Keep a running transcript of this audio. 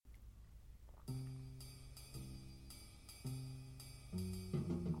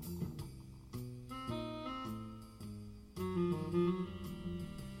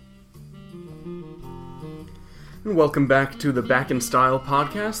And welcome back to the Back in Style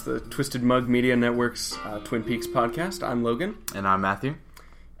podcast, the Twisted Mug Media Network's Twin Peaks podcast. I'm Logan. And I'm Matthew.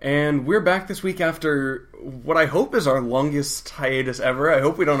 And we're back this week after what I hope is our longest hiatus ever. I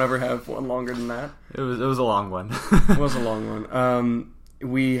hope we don't ever have one longer than that. It was a long one. It was a long one.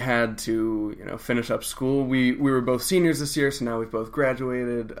 We had to, finish up school. We were both seniors this year, so now we've both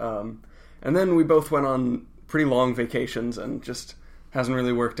graduated. And then we both went on pretty long vacations and just hasn't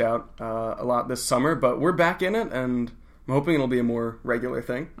really worked out a lot this summer. But we're back in it, and I'm hoping it'll be a more regular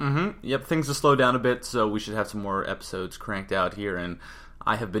thing. Mm-hmm. Yep, things have slowed down a bit, so we should have some more episodes cranked out here. And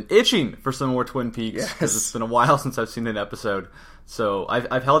I have been itching for some more Twin Peaks because it's been a while since I've seen an episode. So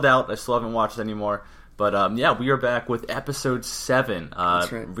I've held out. I still haven't watched anymore. But we are back with episode 7.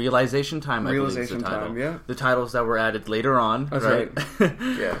 That's right. Realization Time, I believe is the title. Time, yeah. The titles that were added later on. That's right.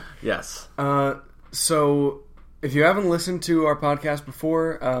 Yeah. Yes. So if you haven't listened to our podcast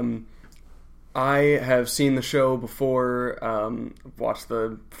before, I have seen the show before, watched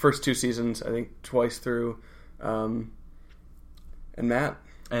the first 2 seasons, I think twice through, and Matt?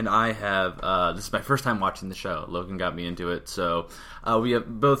 And I have, this is my first time watching the show. Logan got me into it. So we have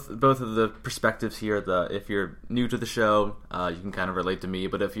both of the perspectives here. If you're new to the show, you can kind of relate to me.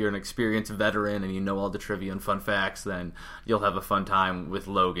 But if you're an experienced veteran and you know all the trivia and fun facts, then you'll have a fun time with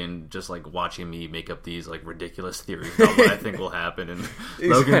Logan just like watching me make up these like ridiculous theories about what I think will happen. And exactly,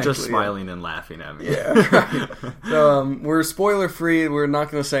 Logan just smiling and laughing at me. Yeah, right. So we're spoiler free. We're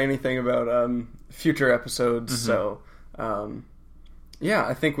not going to say anything about future episodes. Mm-hmm. So... yeah,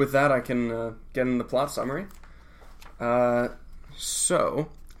 I think with that I can get into the plot summary. So,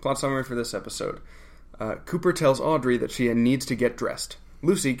 plot summary for this episode. Cooper tells Audrey that she needs to get dressed.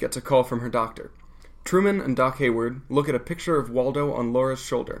 Lucy gets a call from her doctor. Truman and Doc Hayward look at a picture of Waldo on Laura's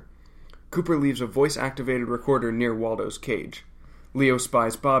shoulder. Cooper leaves a voice-activated recorder near Waldo's cage. Leo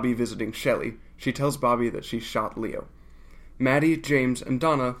spies Bobby visiting Shelley. She tells Bobby that she shot Leo. Maddie, James, and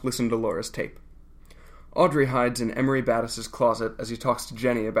Donna listen to Laura's tape. Audrey hides in Emery Battis's closet as he talks to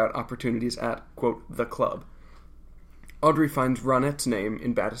Jenny about opportunities at, quote, the club. Audrey finds Ronette's name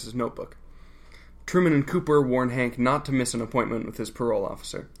in Battis's notebook. Truman and Cooper warn Hank not to miss an appointment with his parole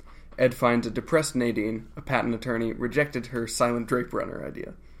officer. Ed finds a depressed Nadine, a patent attorney, rejected her silent drape runner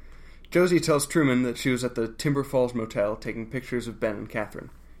idea. Josie tells Truman that she was at the Timber Falls Motel taking pictures of Ben and Catherine.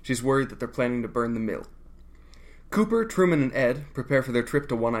 She's worried that they're planning to burn the mill. Cooper, Truman, and Ed prepare for their trip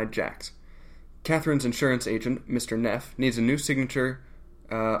to One-Eyed Jack's. Catherine's insurance agent, Mr. Neff, needs a new signature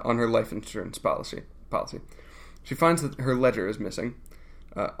on her life insurance policy. She finds that her ledger is missing.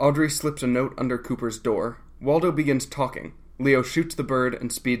 Audrey slips a note under Cooper's door. Waldo begins talking. Leo shoots the bird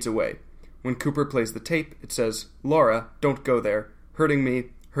and speeds away. When Cooper plays the tape, it says, "Laura, don't go there. Hurting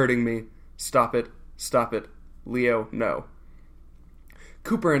me. Stop it. Leo, no."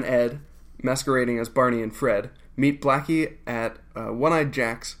 Cooper and Ed, masquerading as Barney and Fred, meet Blackie at One-Eyed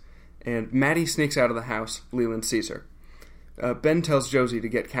Jack's, and Maddie sneaks out of the house. Leland sees her. Ben tells Josie to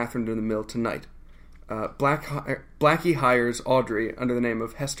get Catherine to the mill tonight. Blackie hires Audrey under the name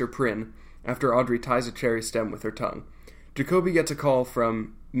of Hester Prynne after Audrey ties a cherry stem with her tongue. Jacoby gets a call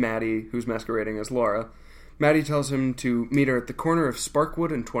from Maddie, who's masquerading as Laura. Maddie tells him to meet her at the corner of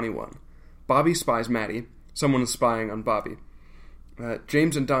Sparkwood and 21. Bobby spies Maddie. Someone is spying on Bobby.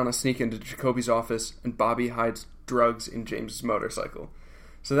 James and Donna sneak into Jacoby's office, and Bobby hides drugs in James's motorcycle.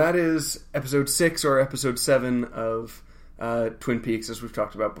 So that is episode 6 or episode 7 of Twin Peaks, as we've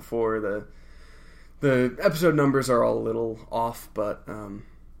talked about before. The episode numbers are all a little off, but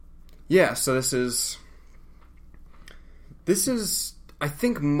so this is I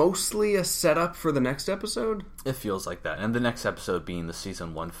think mostly a setup for the next episode. It feels like that. And the next episode being the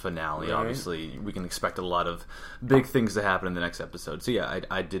season 1 finale, right. Obviously we can expect a lot of big things to happen in the next episode. So yeah,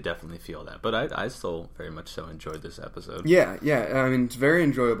 I did definitely feel that. But I still very much so enjoyed this episode. Yeah. I mean, it's a very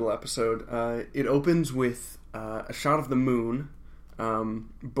enjoyable episode. It opens with a shot of the moon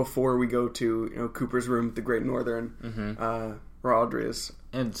before we go to Cooper's room at the Great Northern, where Audrey is.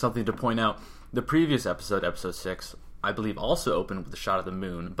 And something to point out, the previous episode, episode 6... I believe also opened with a shot of the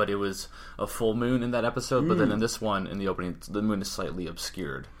moon, but it was a full moon in that episode. But then in this one, in the opening, the moon is slightly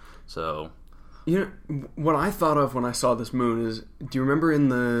obscured. So, what I thought of when I saw this moon is, do you remember in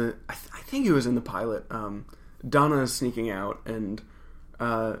the? I think it was in the pilot. Donna is sneaking out, and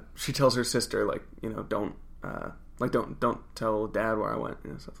she tells her sister, don't tell Dad where I went,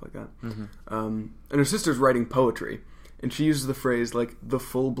 stuff like that. Mm-hmm. And her sister's writing poetry, and she uses the phrase the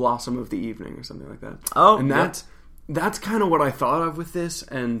full blossom of the evening or something like that. Oh, and that's kind of what I thought of with this,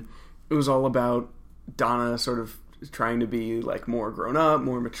 and it was all about Donna sort of trying to be more grown up,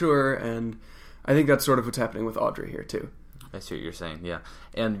 more mature, and I think that's sort of what's happening with Audrey here too. I see what you're saying, yeah.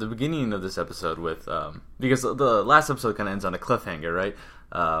 And the beginning of this episode with, because the last episode kind of ends on a cliffhanger, right?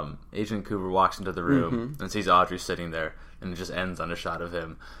 Agent Cooper walks into the room and sees Audrey sitting there, and it just ends on a shot of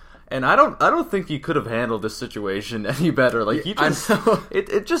him. And I don't think he could have handled this situation any better. Like, he just,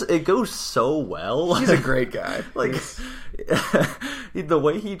 it goes so well. He's a great guy. Like, the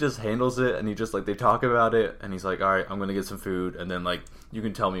way he just handles it, and he just, like, they talk about it, and he's like, all right, I'm going to get some food, and then, like, you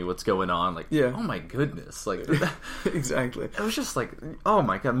can tell me what's going on. Like, oh my goodness. Like, exactly. It was just like, oh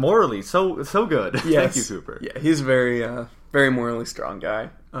my god, morally, so good. Yes. Thank you, Cooper. Yeah, he's a very morally strong guy.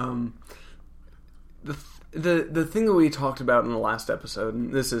 The thing that we talked about in the last episode,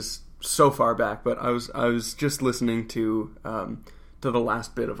 and this is so far back, but I was just listening to the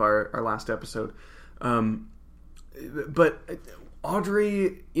last bit of our last episode. But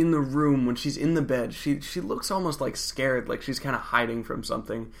Audrey in the room, when she's in the bed, she looks almost like scared, like she's kind of hiding from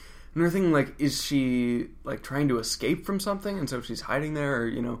something. And we're thinking, like, is she like trying to escape from something, and so she's hiding there,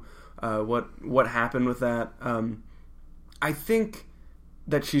 or what happened with that? I think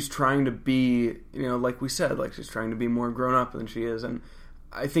that she's trying to be, like we said, like she's trying to be more grown up than she is, and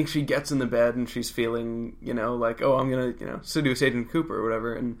I think she gets in the bed and she's feeling, like, oh, I'm gonna, seduce Agent Cooper or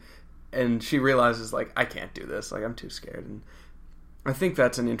whatever, and she realizes, like, I can't do this, like, I'm too scared, and I think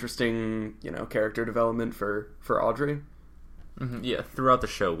that's an interesting, character development for Audrey. Mm-hmm. Yeah, throughout the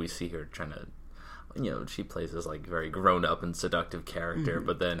show we see her trying to, she plays this, like, very grown up and seductive character,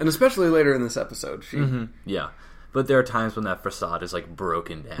 but then, and especially later in this episode, she, yeah. But there are times when that facade is, like,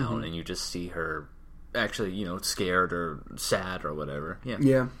 broken down, and you just see her actually, scared or sad or whatever. Yeah.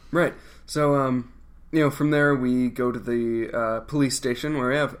 Yeah, right. So, from there we go to the police station,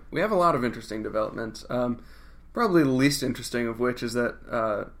 where we have a lot of interesting developments. Probably the least interesting of which is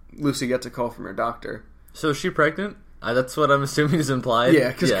that Lucy gets a call from her doctor. So is she pregnant? That's what I'm assuming is implied.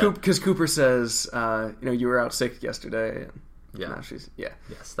 Yeah, because Cooper says, you were out sick yesterday. And now she's Yes,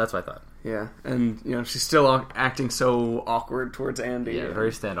 that's what I thought. Yeah, and she's still acting so awkward towards Andy. Yeah,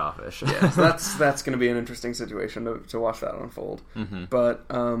 very standoffish. Yeah, so that's going to be an interesting situation to watch that unfold. Mm-hmm. But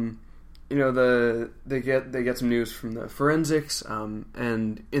they get some news from the forensics,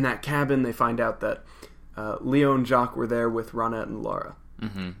 and in that cabin they find out that Leo and Jacques were there with Ronette and Laura.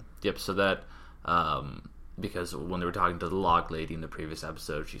 Mm-hmm. Yep. So that because when they were talking to the log lady in the previous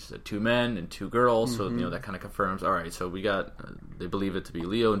episode, she said 2 men and 2 girls. So that kind of confirms. All right, so we got they believe it to be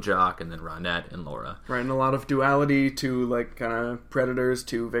Leo and Jacques, and then Ronette and Laura. Right, and a lot of duality to, like, kind of predators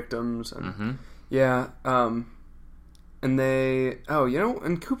to victims, and and they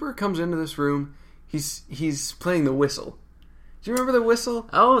and Cooper comes into this room. He's playing the whistle. Do you remember the whistle?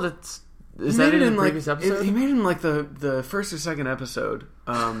 Oh, is that in the previous episode? He made it in, like, the first or second episode.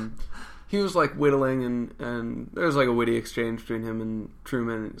 He was, like, whittling, and there was, like, a witty exchange between him and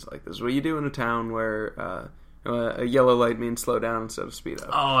Truman. He's like, this is what you do in a town where a yellow light means slow down instead of speed up.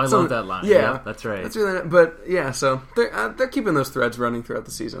 Oh, I love that line. Yeah, that's right. That's really, but, yeah, so they're keeping those threads running throughout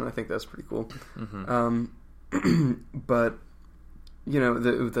the season. I think that's pretty cool. Mm-hmm. But,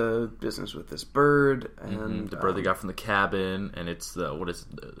 the business with this bird, and the bird they got from the cabin, and it's a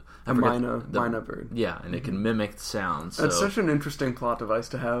myna bird. Yeah, and it can mimic the sounds. So. That's such an interesting plot device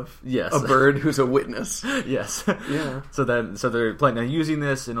to have. Yes. A bird who's a witness. Yes. Yeah. So they're planning on using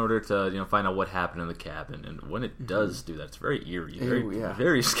this in order to find out what happened in the cabin, and when it does do that, it's very eerie,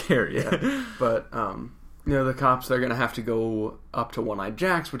 very scary. Yeah. But the cops, they're going to have to go up to One-Eyed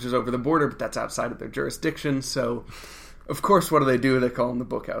Jack's, which is over the border, but that's outside of their jurisdiction. So, of course, what do? They call them the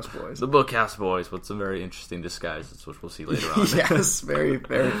Bookhouse Boys. The Bookhouse Boys, with some very interesting disguises, which we'll see later on. Yes, very,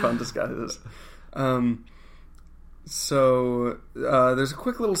 very fun disguises. So, there's a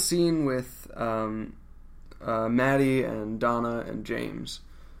quick little scene with Maddie and Donna and James,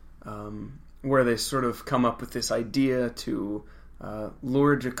 where they sort of come up with this idea to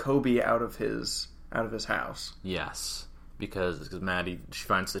lure Jacoby out of his house. Yes, because Maddie, she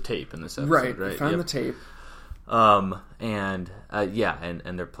finds the tape in this episode, right? They find the tape. And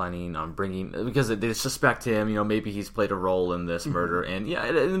they're planning on bringing, because they suspect him, maybe he's played a role in this murder, and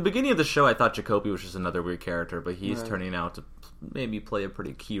in the beginning of the show I thought Jacoby was just another weird character, but he's turning out to maybe play a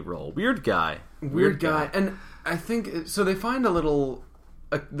pretty key role. Weird guy. And I think, so they find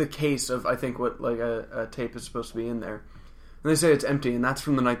the case of, I think, what, like, a tape is supposed to be in there, and they say it's empty, and that's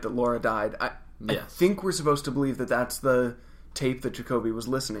from the night that Laura died. I think we're supposed to believe that that's the tape that Jacoby was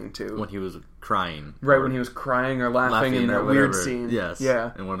listening to when he was crying, right? When he was crying or laughing in that weird scene, yes,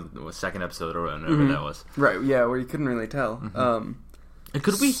 yeah, in one of the second episode or whatever that was, right? Yeah, where you couldn't really tell. And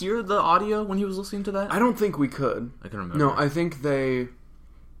could we hear the audio when he was listening to that? I don't think we could. I can remember. No, I think they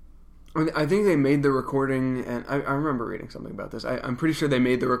I think they made the recording, and I remember reading something about this. I'm pretty sure they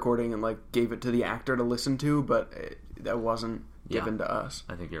made the recording and like gave it to the actor to listen to, but that wasn't given to us.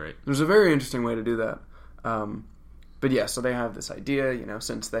 I think you're right. There's a very interesting way to do that. But yeah, so they have this idea,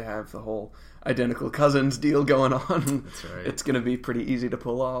 since they have the whole identical cousins deal going on, That's right. It's going to be pretty easy to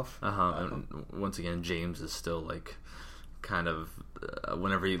pull off. And once again, James is still like kind of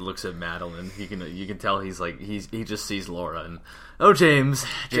whenever he looks at Madeline, you can tell he's like he just sees Laura and James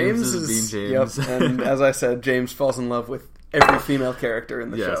is being James. Yep, and as I said, James falls in love with every female character in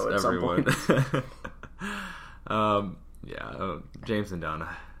the show at everyone. some point. James and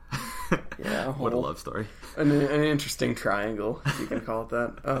Donna. Yeah, what a love story. An interesting triangle, if you can call it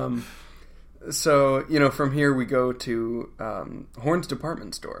that. So, from here we go to Horn's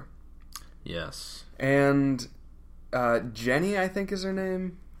department store. Yes. And Jenny, I think is her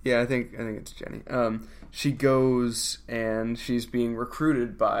name. Yeah, I think it's Jenny. She goes and she's being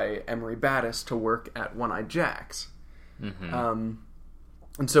recruited by Emery Battis to work at One-Eyed Jack's. Mm-hmm.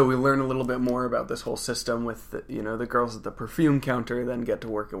 And so we learn a little bit more about this whole system with the girls at the perfume counter then get to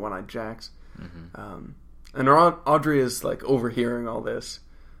work at One-Eyed Jack's. Mm-hmm. And Audrey is like overhearing all this,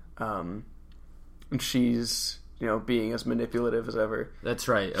 and she's being as manipulative as ever. That's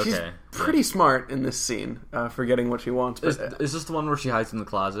right. Okay, she's pretty smart in this scene for getting what she wants. But is this the one where she hides in the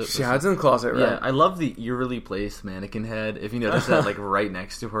closet? She hides in the closet, right? Yeah, I love the eerily placed mannequin head. If you notice that, like right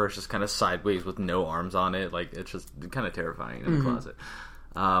next to her, it's just kind of sideways with no arms on it. Like it's just kind of terrifying in the closet.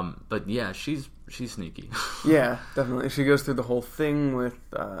 But yeah, she's sneaky. Yeah, definitely. She goes through the whole thing with,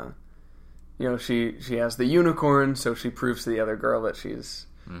 she has the unicorn, so she proves to the other girl that she's,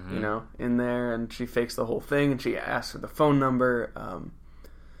 in there, and she fakes the whole thing, and she asks for the phone number.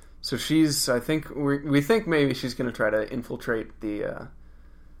 So we think maybe she's going to try to infiltrate the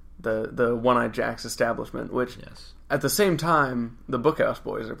One-Eyed Jack's establishment, which, at the same time, the Bookhouse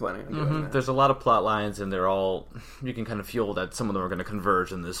Boys are planning on doing that. There's a lot of plot lines, and they're all, you can kind of feel that some of them are going to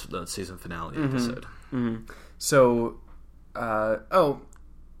converge in this season finale episode. Mm-hmm. So,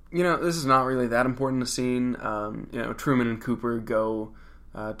 this is not really that important a scene. Truman and Cooper go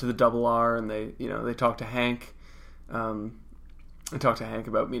to the Double R, and they talk to Hank. They talk to Hank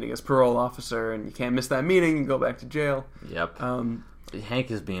about meeting his parole officer, and you can't miss that meeting and go back to jail. Yep.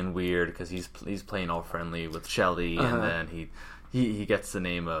 Hank is being weird because he's playing all friendly with Shelly, and then he gets the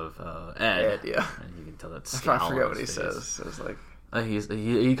name of Ed. Yeah, and you can tell that's. I forget what he says. It was like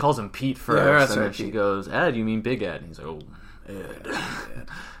he calls him Pete first, and then she goes, "Ed, you mean Big Ed?" And he's like, "Oh, Ed."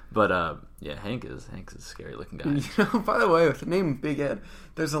 But Hank is a scary looking guy. By the way, with the name Big Ed,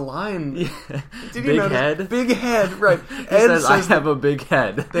 there's a line. Yeah. Did you notice? Head? Big head, right. Ed says, I have a big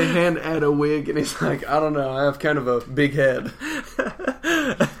head. They hand Ed a wig, and he's like, I don't know, I have kind of a big head.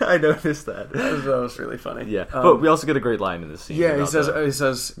 I noticed that. That was really funny. Yeah, but we also get a great line in this scene. Yeah, he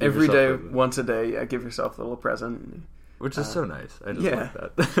says every day, once a day, give yourself a little present. Which is so nice. I just like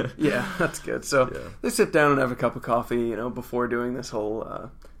that. Yeah, that's good. So they sit down and have a cup of coffee, before doing this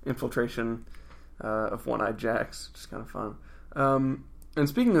whole infiltration of One-Eyed Jack's, which is kind of fun. And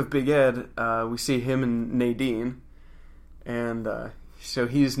speaking of Big Ed, we see him and Nadine, and so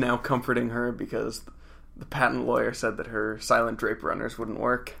he's now comforting her because the patent lawyer said that her silent drape runners wouldn't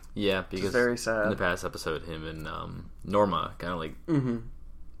work. Yeah, because very sad. In the past episode, him and Norma kind of like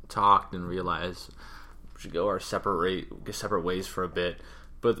talked and realized we should go our separate ways for a bit,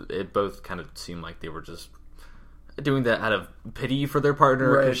 but it both kind of seemed like they were just doing that out of pity for their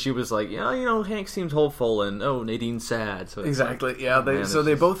partner, because she was like, Hank seems hopeful, and Nadine's sad. So exactly,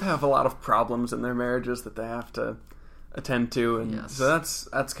 they both have a lot of problems in their marriages that they have to attend to, and so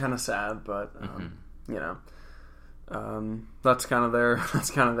that's kind of sad, but that's kind of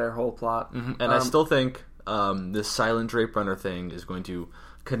their whole plot. And I still think this silent drape runner thing is going to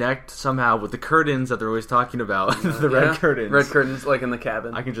connect somehow with the curtains that they're always talking about. The red curtains, like in the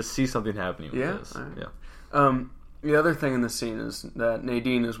cabin. I can just see something happening with this. Right. Yeah. The other thing in this scene is that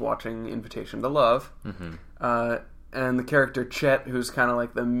Nadine is watching Invitation to Love, and the character Chet, who's kind of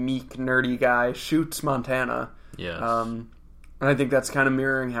like the meek, nerdy guy, shoots Montana. Yes. And I think that's kind of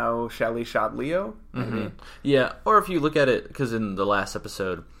mirroring how Shelley shot Leo. Mm-hmm. Yeah, or if you look at it, because in the last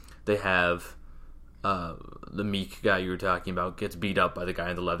episode, they have the meek guy you were talking about gets beat up by the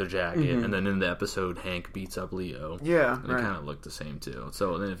guy in the leather jacket, and then in the episode, Hank beats up Leo. Yeah, and they kind of look the same, too.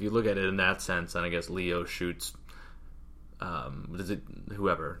 So then if you look at it in that sense, then I guess Leo shoots...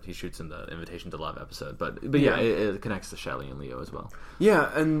 whoever he shoots in the Invitation to Love episode, but it connects to Shelley and Leo as well.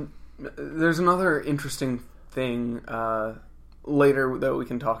 Yeah, and there's another interesting thing later that we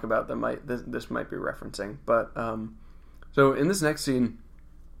can talk about that this might be referencing. But so in this next scene,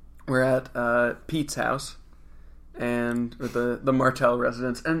 we're at Pete's house and or the Martell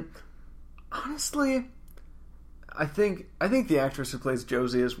residence, and Honestly, I think the actress who plays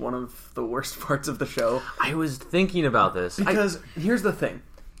Josie is one of the worst parts of the show. I was thinking about this. Because here's the thing.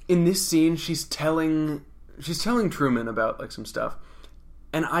 In this scene, she's telling Truman about like some stuff.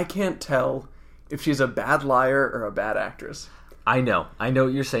 And I can't tell if she's a bad liar or a bad actress. I know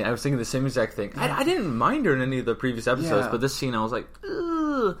what you're saying. I was thinking the same exact thing. I didn't mind her in any of the previous episodes, but this scene I was like,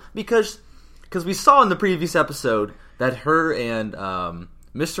 ugh, because we saw in the previous episode that her and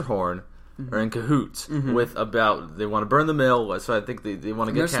Mr. Horn are in cahoots with about they want to burn the mill, so I think they want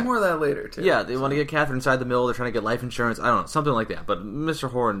to get... There's more of that later, too. Yeah, they want to get Catherine inside the mill, they're trying to get life insurance, I don't know, something like that. But Mr.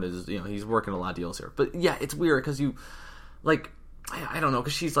 Horn is, he's working a lot of deals here. But yeah, it's weird, because you, like... I don't know,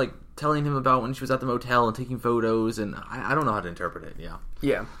 because she's, like, telling him about when she was at the motel and taking photos, and I don't know how to interpret it, yeah.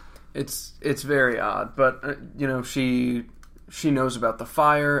 Yeah, it's very odd, but, she knows about the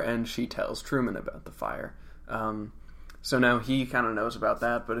fire, and she tells Truman about the fire. So now he kind of knows about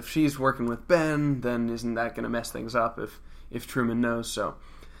that, but if she's working with Ben, then isn't that going to mess things up if Truman knows? So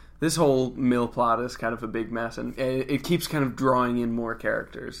this whole mill plot is kind of a big mess, and it keeps kind of drawing in more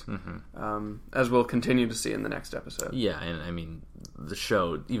characters, as we'll continue to see in the next episode. Yeah, and I mean, the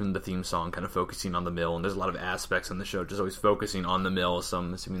show, even the theme song, kind of focusing on the mill, and there's a lot of aspects in the show just always focusing on the mill, so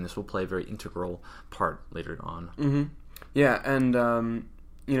I'm assuming this will play a very integral part later on. Mm-hmm. Yeah, and,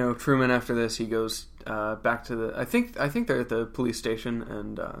 Truman, after this, he goes back to the... I think they're at the police station,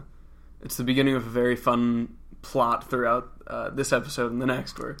 and it's the beginning of a very fun plot throughout this episode and the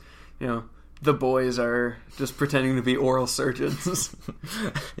next, where the boys are just pretending to be oral surgeons.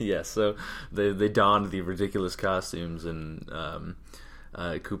 Yeah, so they donned the ridiculous costumes, and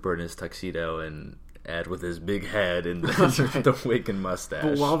Cooper in his tuxedo, and Ed with his big head and the wig and mustache.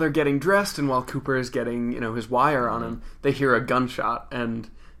 But while they're getting dressed, and while Cooper is getting his wire on him, they hear a gunshot, and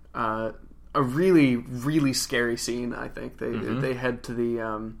a really, really scary scene. I think they head to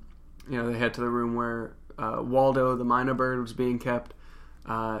the they head to the room where Waldo, the mynah bird, was being kept,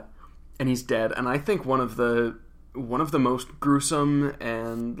 and he's dead. And I think one of the most gruesome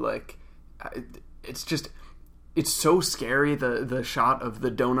and like it's so scary, the shot of the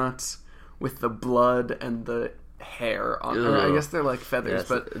donuts with the blood and the hair on them. I guess they're like feathers, yes,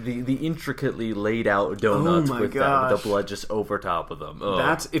 but the intricately laid out donuts with the blood just over top of them.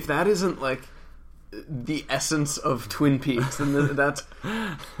 That's, if that isn't like the essence of Twin Peaks, then that's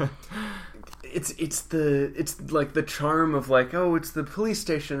it's like the charm of like, oh, it's the police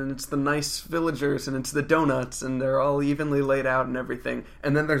station and it's the nice villagers and it's the donuts and they're all evenly laid out and everything,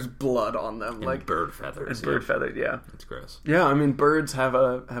 and then there's blood on them, and like bird feathers. And bird feathers, yeah. It's gross. Yeah, I mean, birds have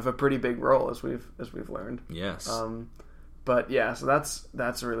a pretty big role, as we've learned. Yes. But yeah, so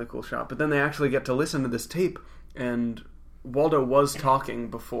that's a really cool shot. But then they actually get to listen to this tape, and Waldo was talking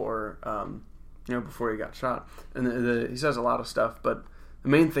before before he got shot, and he says a lot of stuff, but the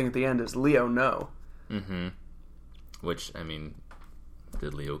main thing at the end is Leo no. Mm-hmm. Which, I mean,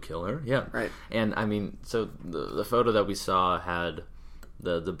 did Leo kill her? Yeah. Right. And, I mean, so the photo that we saw had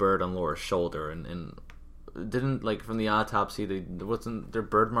the bird on Laura's shoulder, and didn't, like, from the autopsy, wasn't there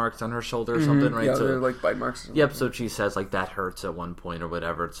bird marks on her shoulder or something, right? Yeah, so, they're like bite marks. Yep, so she says, like, that hurts at one point or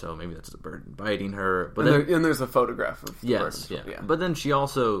whatever, so maybe that's the bird biting her. But and there's a photograph of the bird. Yeah. But then she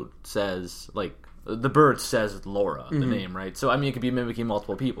also says, like, the bird says Laura, the name, right? So, I mean, it could be mimicking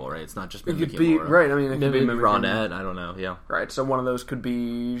multiple people, right? It's not just mimicking Laura. Right, I mean, it could be mimicking Ronette, I don't know, yeah. Right, so one of those could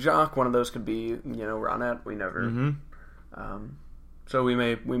be Jacques, one of those could be, Ronette, we never... Mm-hmm. So we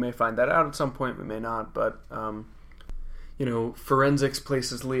may find that out at some point, we may not, but... forensics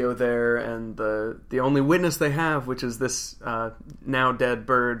places Leo there, and the only witness they have, which is this now dead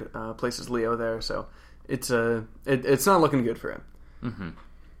bird, places Leo there. So it's not looking good for him. Mm-hmm.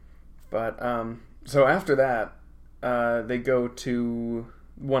 But so after that, they go to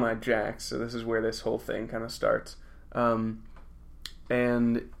One-Eyed Jack's. So this is where this whole thing kind of starts.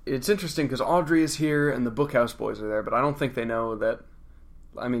 And it's interesting because Audrey is here and the Bookhouse boys are there, but I don't think they know that.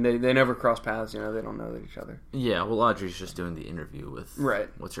 I mean, they never cross paths, they don't know each other. Yeah, well, Audrey's just doing the interview with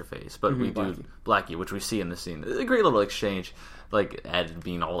what's-her-face. But we do Blackie, which we see in the scene. A great little exchange, like, Ed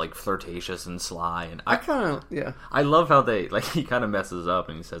being all, like, flirtatious and sly. And I love how he kind of messes up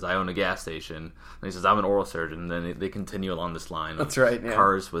and he says, I own a gas station. And he says, I'm an oral surgeon. And then they continue along this line. That's right, yeah.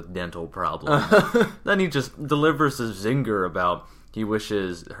 Cars with dental problems. Then he just delivers a zinger about... He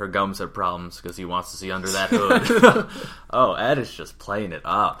wishes her gums had problems because he wants to see under that hood. Oh, Ed is just playing it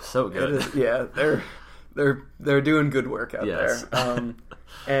up. So good. Yeah, they're doing good work out there.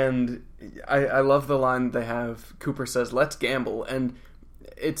 And I love the line they have. Cooper says, "Let's gamble," and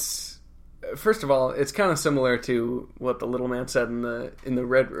it's first of all, it's kind of similar to what the little man said in the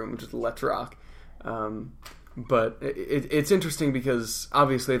red room, which is "Let's rock." But it's interesting because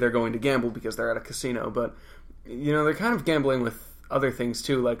obviously they're going to gamble because they're at a casino, but they're kind of gambling with other things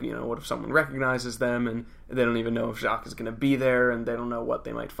too, like what if someone recognizes them and they don't even know if Jacques is going to be there, and they don't know what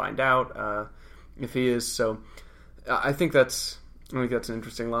they might find out if he is. So I think that's an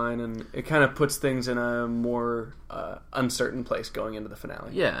interesting line, and it kind of puts things in a more uncertain place going into the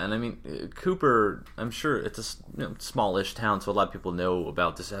finale. Yeah, and I mean, Cooper, I'm sure it's a smallish town, so a lot of people know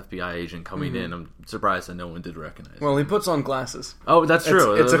about this FBI agent coming in. I'm surprised that no one did recognize him. Well, he puts on glasses. Oh, that's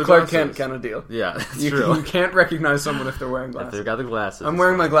true. It's a Clark Kent kind of deal. Yeah, that's true. You can't recognize someone if they're wearing glasses. If they've got the glasses. I'm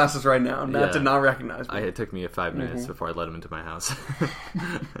wearing my glasses right now, and Matt did not recognize me. It took me 5 minutes before I let him into my house.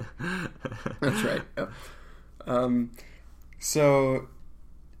 That's right. Yep. So...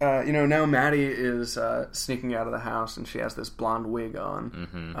 now Maddie is sneaking out of the house, and she has this blonde wig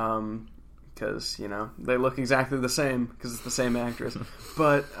on. Because, they look exactly the same, because it's the same actress.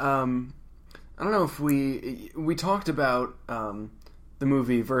 But, I don't know if we talked about the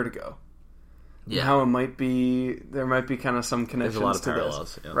movie Vertigo. Yeah. How there might be kind of some connections There's a lot of to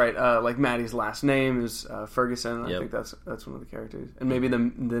parallels, this. yeah. Right, like Maddie's last name is Ferguson. I think that's one of the characters. And maybe the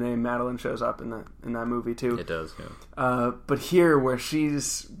name Madeline shows up in that movie too. It does, yeah. But here, where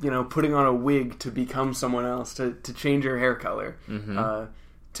she's putting on a wig to become someone else, to change her hair color,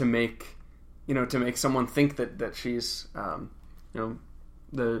 to make someone think that she's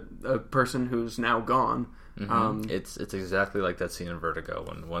the person who's now gone. It's exactly like that scene in Vertigo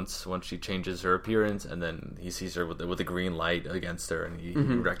when once she changes her appearance, and then he sees her with a green light against her, and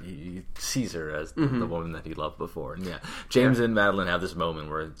he sees her as the woman that he loved before. And James and Madeline have this moment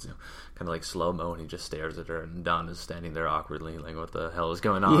where it's kind of like slow mo, and he just stares at her, and Don is standing there awkwardly, like, what the hell is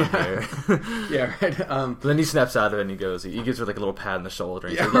going on here? Yeah, right. But then he snaps out of it, and he gives her like a little pat on the shoulder,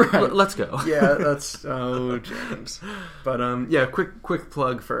 and he's like, let's go. Yeah, that's James. But quick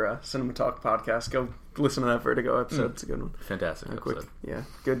plug for Cinema Talk podcast. Go listen to that Vertigo episode. It's a good one. Fantastic episode.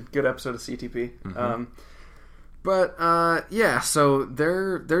 Good episode of CTP. So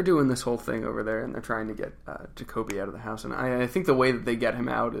they're doing this whole thing over there, and they're trying to get Jacoby out of the house, and I think the way that they get him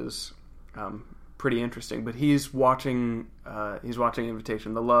out is pretty interesting. But he's watching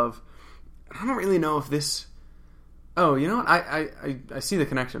Invitation to Love. I don't really know if this. Oh, you know what? I see the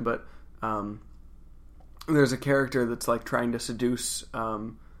connection, but there's a character that's like trying to seduce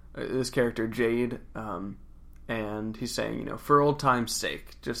this character Jade, and he's saying, for old time's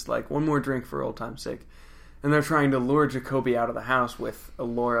sake, just like one more drink for old time's sake. And they're trying to lure Jacoby out of the house with a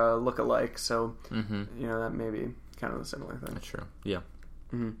Laura lookalike, so that may be kind of a similar thing. That's true. Yeah.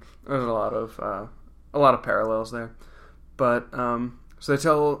 There's a lot of parallels there, but so they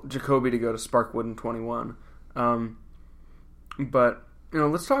tell Jacoby to go to Sparkwood in 21. But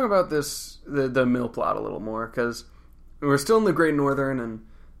let's talk about the mill plot a little more, because we're still in the Great Northern, and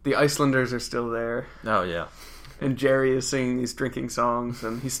the Icelanders are still there. Oh yeah. And Jerry is singing these drinking songs,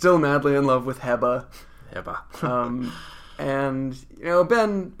 and he's still madly in love with Heba. And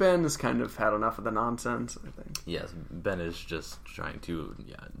Ben has kind of had enough of the nonsense, I think. Yes, Ben is just trying to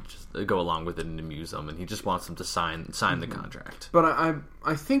just go along with it and amuse them, and he just wants them to sign the contract. But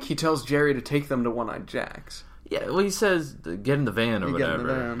I think he tells Jerry to take them to One-Eyed Jack's. Yeah, well, he says get in the van or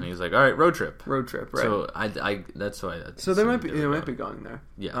whatever, and he's like, "All right, road trip." Right? So I that's why. So they might be going there.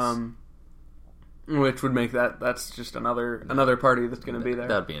 Yes. Which would make that's just another party that's going to be there.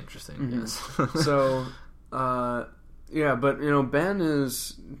 That'd be interesting. Yes. So, but Ben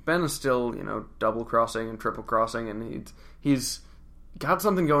is still double crossing and triple crossing, and he's got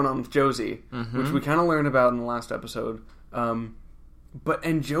something going on with Josie, which we kind of learned about in the last episode. And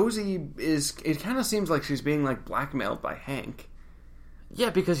Josie it kind of seems like she's being like blackmailed by Hank. Yeah,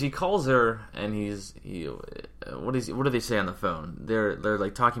 because he calls her and what do they say on the phone? They're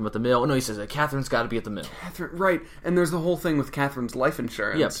like talking about the mill. Oh, no, he says that Catherine's got to be at the mill. Catherine, right? And there's the whole thing with Catherine's life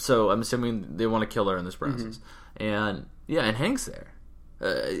insurance. Yep. So I'm assuming they want to kill her in this process. And Hank's there.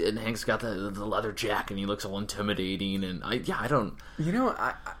 And Hank's got the leather jacket, and he looks all intimidating. And I don't.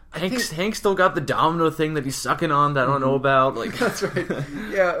 Hank still got the domino thing that he's sucking on that I don't know about. Like that's right.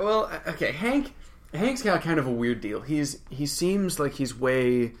 Yeah. Well, okay. Hank's got kind of a weird deal. He seems like he's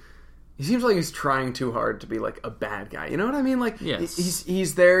trying too hard to be like a bad guy. You know what I mean? Like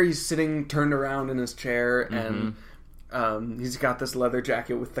he's there. He's sitting turned around in his chair, and he's got this leather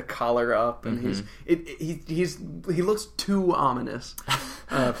jacket with the collar up, and he looks too ominous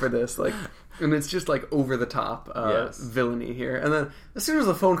for this. Like, and it's just like over the top villainy here. And then as soon as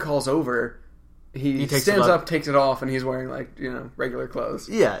the phone calls over, he stands up, takes it off, and he's wearing like regular clothes.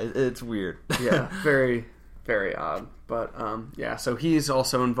 Yeah, it's weird. Yeah, very very odd. But so he's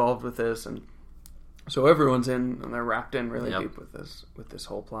also involved with this, and so everyone's in, and they're wrapped in really deep with this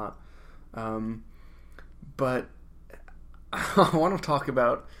whole plot. But I want to talk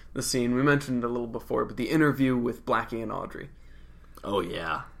about the scene. We mentioned it a little before, but the interview with Blackie and Audrey. Oh,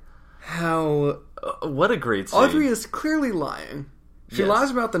 yeah. How... what a great scene. Audrey is clearly lying. She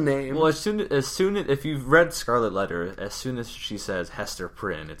lies about the name. Well, as soon as if you've read Scarlet Letter, as soon as she says Hester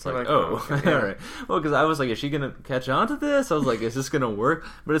Prynne, it's like, okay, yeah. All right. Well, because I was like, is she gonna catch on to this? I was like, is this gonna work?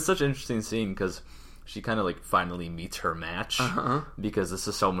 But it's such an interesting scene because she kind of like finally meets her match because this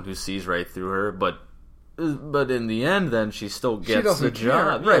is someone who sees right through her, but in the end, then she still gets the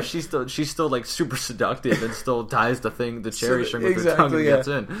job. Right. Yeah, she's still like super seductive and still ties the cherry string with her tongue and gets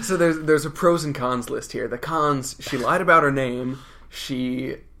in. So there's a pros and cons list here. The cons: she lied about her name.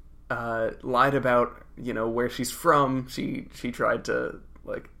 She lied about where she's from. She tried to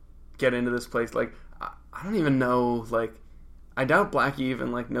like get into this place. Like I don't even know. Like I doubt Blackie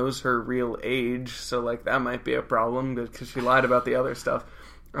even like knows her real age. So like that might be a problem because she lied about the other stuff.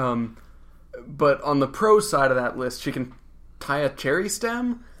 But on the pro side of that list, she can tie a cherry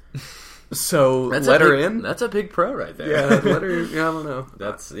stem. So let her in. That's a big pro right there. Yeah, let her. Yeah, I don't know.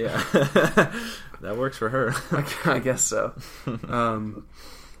 That's that works for her. I guess so.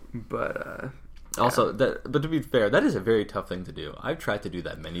 Also, but to be fair, that is a very tough thing to do. I've tried to do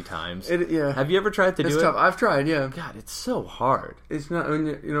that many times. Yeah. Have you ever tried to do it? It's tough. I've tried. Yeah. God, it's so hard. It's not.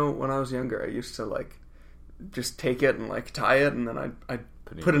 When I was younger, I used to like just take it and like tie it, and then I'd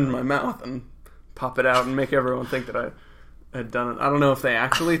put it in my mouth and pop it out and make everyone think that I had done it. I don't know if they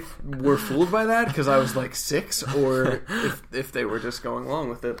actually were fooled by that because I was like 6, or if they were just going along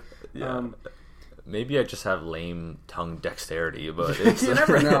with it. Yeah. Maybe I just have lame tongue dexterity, but you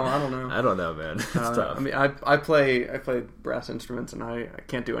never know. I don't know. I don't know, man. It's tough. I mean, I play brass instruments, and I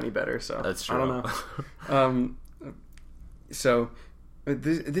can't do any better. So that's true. I don't know. So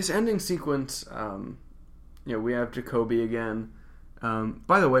this ending sequence, we have Jacoby again.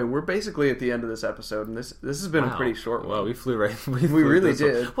 By the way, we're basically at the end of this episode, and this has been a pretty short one. Well, we flew right. We really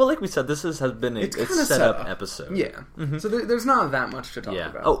did. One. Well, like we said, this has been a set up episode. Yeah. Mm-hmm. So there's not that much to talk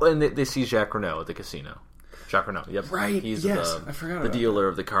about. Oh, and they see Jacques Renault at the casino. Jacques Renault, yep. Right, he's I forgot about dealer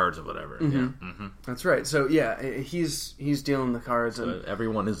of the cards or whatever. Mm-hmm. Yeah. Mm-hmm. That's right. So, yeah, he's dealing the cards. So and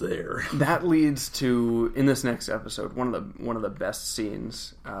everyone is there. That leads to, in this next episode, one of the best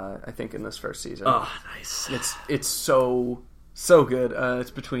scenes, I think, in this first season. Oh, nice. It's so good.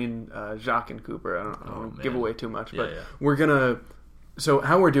 It's between Jacques and Cooper. I don't want to give away too much, but we're gonna... So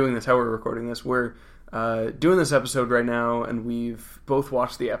how we're doing this, how we're recording this, we're doing this episode right now, and we've both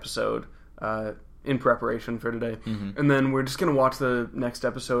watched the episode in preparation for today. Mm-hmm. And then we're just going to watch the next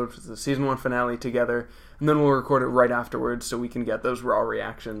episode, the season 1 finale, together, and then we'll record it right afterwards so we can get those raw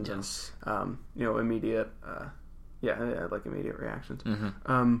reactions and immediate like immediate reactions.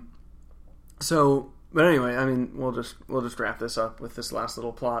 Mm-hmm. But anyway, I mean, we'll just wrap this up with this last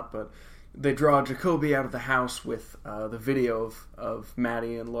little plot. But they draw Jacoby out of the house with the video of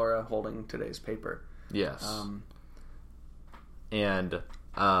Maddie and Laura holding today's paper. Yes. And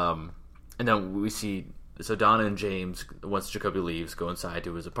then we see, so Donna and James, once Jacoby leaves, go inside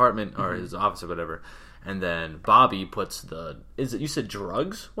to his apartment or his office or whatever, and then Bobby puts you said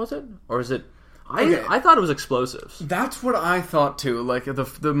drugs, was it? Or is it, I thought it was explosives. That's what I thought too. Like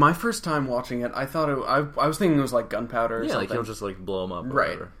my first time watching it, I thought I was thinking it was like gunpowder or something. Like he'll just like blow him up or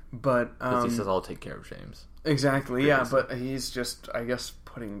whatever. But he says, I'll take care of James. Exactly, yeah, but he's just, I guess,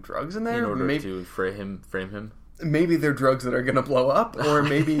 putting drugs in there in order to frame him. Maybe they're drugs that are going to blow up, or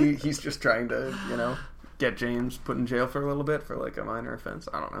maybe he's just trying to, get James put in jail for a little bit for like a minor offense.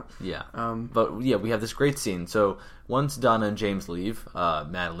 I don't know. Yeah. But yeah, we have this great scene. So once Donna and James leave,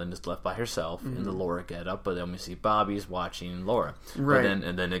 Madeline is left by herself in the Laura getup, but then we see Bobby's watching Laura. Right.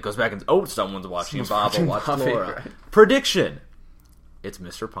 And then it goes back and someone's watching Bob will watch Laura. Right. Prediction. It's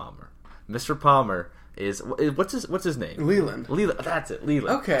Mr. Palmer. Mr. Palmer is what's his name? Leland. That's it.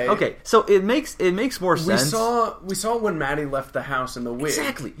 Leland. Okay. So it makes more sense. We saw when Maddie left the house in the wig.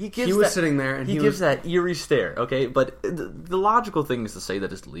 Exactly. He was sitting there and he gives that eerie stare. Okay, but the logical thing is to say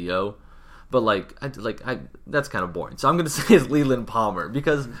that it's Leo, but that's kind of boring. So I'm going to say it's Leland Palmer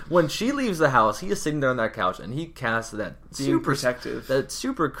because when she leaves the house, he is sitting there on that couch and he casts that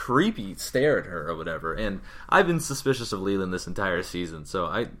super creepy stare at her or whatever. And I've been suspicious of Leland this entire season, so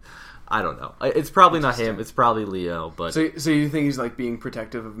I don't know. It's probably not him. It's probably Leo. But so you think he's like being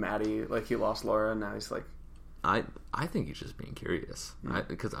protective of Maddie? Like he lost Laura and now he's like... I think he's just being curious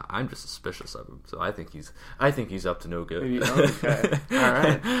because I'm just suspicious of him. So I think he's up to no good. Okay, all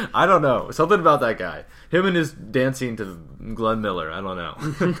right. I don't know, something about that guy. Him and his dancing to Glenn Miller. I don't know.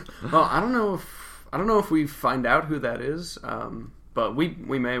 Well, I don't know if we find out who that is. But we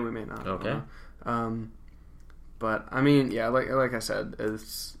may not. Okay. But I mean, yeah, like I said,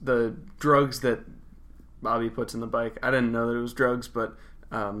 it's the drugs that Bobby puts in the bike. I didn't know that it was drugs, but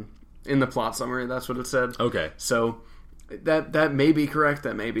in the plot summary, that's what it said. Okay. So that may be correct,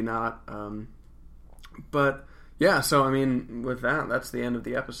 that may be not. But yeah, so I mean, with that, that's the end of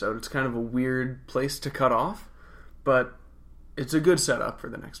the episode. It's kind of a weird place to cut off, but it's a good setup for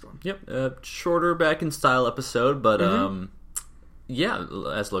the next one. Yep. Shorter back in style episode, but yeah,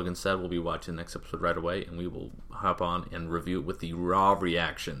 as Logan said, we'll be watching the next episode right away, and we will hop on and review it with the raw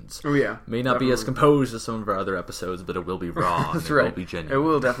reactions. Oh yeah, may not be as composed as some of our other episodes, but it will be raw. That's and right. It will be genuine. It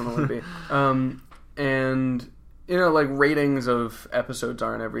will definitely be. And you know, like ratings of episodes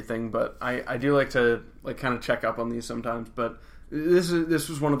aren't everything, but I do like to like kind of check up on these sometimes. But this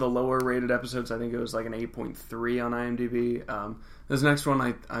was one of the lower rated episodes. I think it was like an 8.3 on IMDb. This next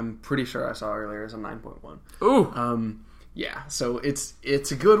one I'm pretty sure I saw earlier is a 9.1. Ooh. Yeah, so it's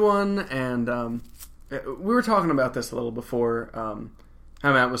a good one, and we were talking about this a little before.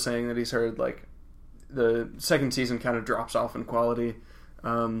 How Matt was saying that he's heard like the second season kind of drops off in quality.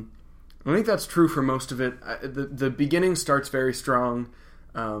 I think that's true for most of it. The beginning starts very strong,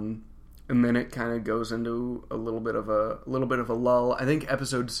 and then it kind of goes into a little bit of a lull. I think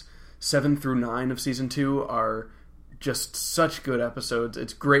episodes 7 through 9 of season 2 are just such good episodes.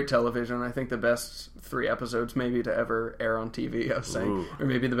 It's great television. I think the best 3 episodes maybe to ever air on TV, I was saying. Ooh. Or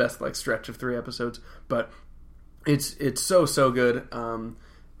maybe the best like stretch of 3 episodes. But it's so good.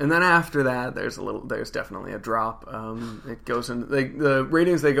 And then after that there's definitely a drop. It goes into the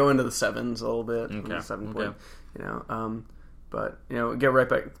ratings, they go into the 7s a little bit. Okay. 7 Okay. But get right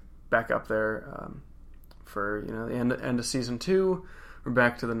back up there for the end of season 2. We're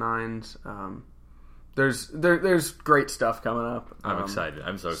back to the 9s. There's great stuff coming up. I'm excited.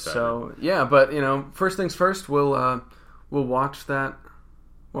 I'm so excited. So yeah, but first things first, we'll watch that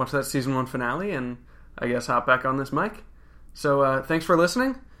season 1 finale, and I guess hop back on this mic. So thanks for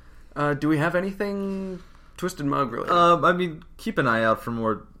listening. Do we have anything Twisted Mug related? I mean, keep an eye out for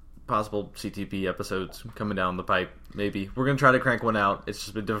more possible CTP episodes coming down the pipe. Maybe we're gonna try to crank one out. It's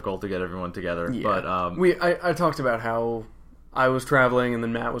just been difficult to get everyone together. Yeah. But I talked about how I was traveling, and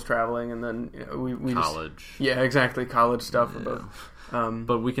then Matt was traveling, and then we college. Exactly, college stuff. Yeah.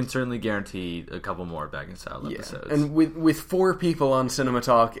 But we can certainly guarantee a couple more back in style episodes. And with 4 people on Cinema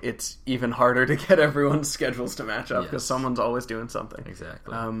Talk, it's even harder to get everyone's schedules to match up because someone's always doing something.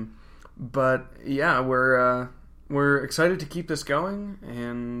 Exactly. But yeah, we're excited to keep this going,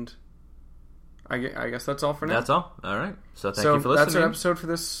 and I guess that's all for now. That's all. All right. So thank you for listening. That's our episode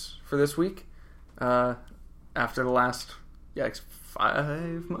for this week. After the last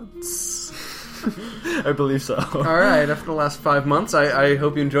 5 months. I believe so. All right, after the last 5 months, I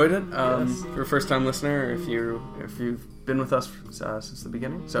hope you enjoyed it. If you're a first-time listener, or if you've been with us since the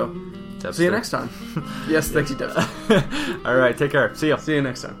beginning. So, see you next time. Yes, thank you, Deb. All right, take care. See ya. See you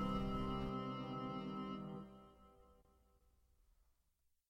next time.